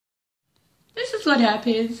is what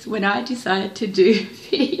happens when I decide to do a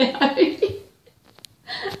video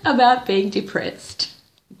about being depressed.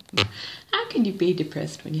 How can you be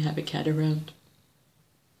depressed when you have a cat around?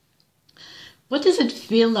 What does it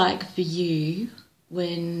feel like for you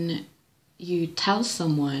when you tell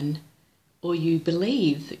someone or you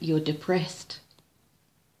believe you're depressed?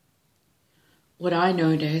 What I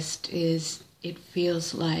noticed is it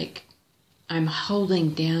feels like I'm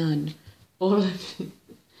holding down all of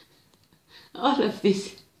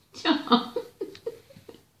this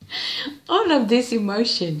all of this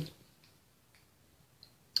emotion.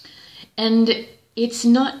 And it's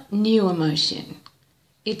not new emotion.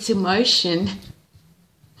 It's emotion,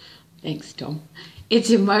 thanks Tom, it's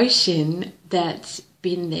emotion that's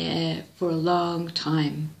been there for a long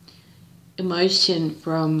time. Emotion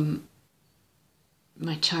from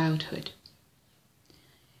my childhood.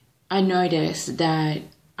 I notice that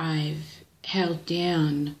I've held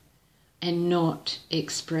down and not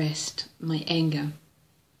expressed my anger.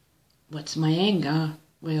 What's my anger?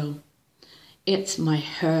 Well, it's my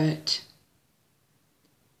hurt,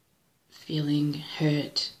 feeling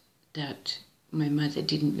hurt that my mother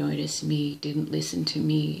didn't notice me, didn't listen to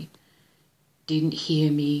me, didn't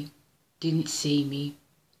hear me, didn't see me.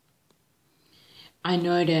 I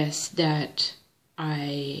notice that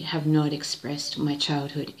I have not expressed my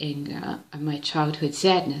childhood anger, my childhood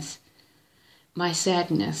sadness, my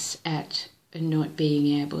sadness at not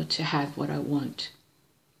being able to have what I want,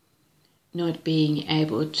 not being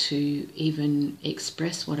able to even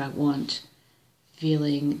express what I want,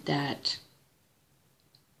 feeling that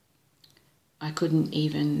I couldn't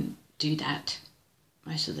even do that.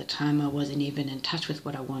 Most of the time I wasn't even in touch with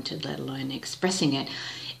what I wanted, let alone expressing it.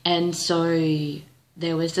 And so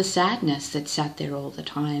there was the sadness that sat there all the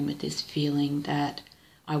time with this feeling that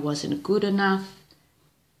I wasn't good enough,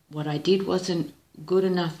 what I did wasn't good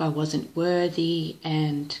enough, I wasn't worthy,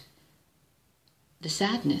 and the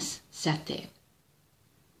sadness sat there.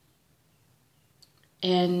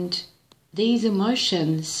 And these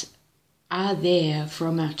emotions are there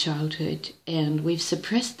from our childhood, and we've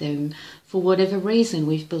suppressed them for whatever reason.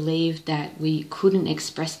 We've believed that we couldn't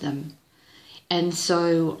express them. And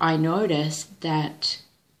so I noticed that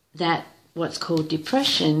what's called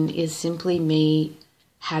depression is simply me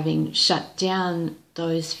having shut down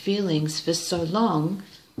those feelings for so long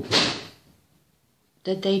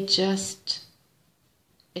that they just,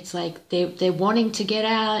 it's like they're wanting to get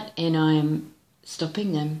out and I'm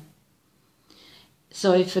stopping them.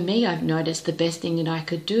 So for me, I've noticed the best thing that I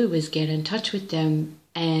could do is get in touch with them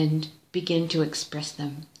and begin to express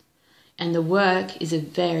them. And the work is a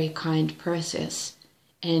very kind process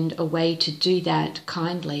and a way to do that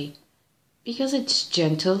kindly because it's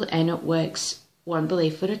gentle and it works one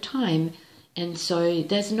belief at a time. And so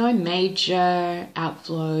there's no major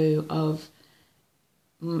outflow of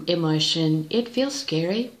emotion. It feels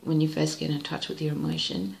scary when you first get in touch with your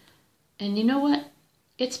emotion. And you know what?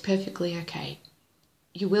 It's perfectly okay.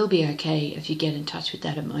 You will be okay if you get in touch with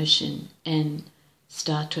that emotion and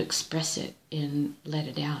start to express it and let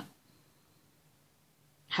it out.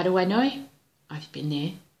 How do I know? I've been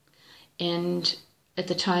there. And at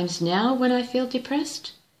the times now when I feel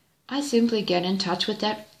depressed, I simply get in touch with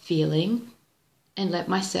that feeling and let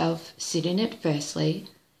myself sit in it firstly,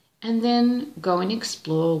 and then go and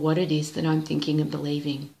explore what it is that I'm thinking and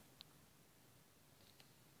believing.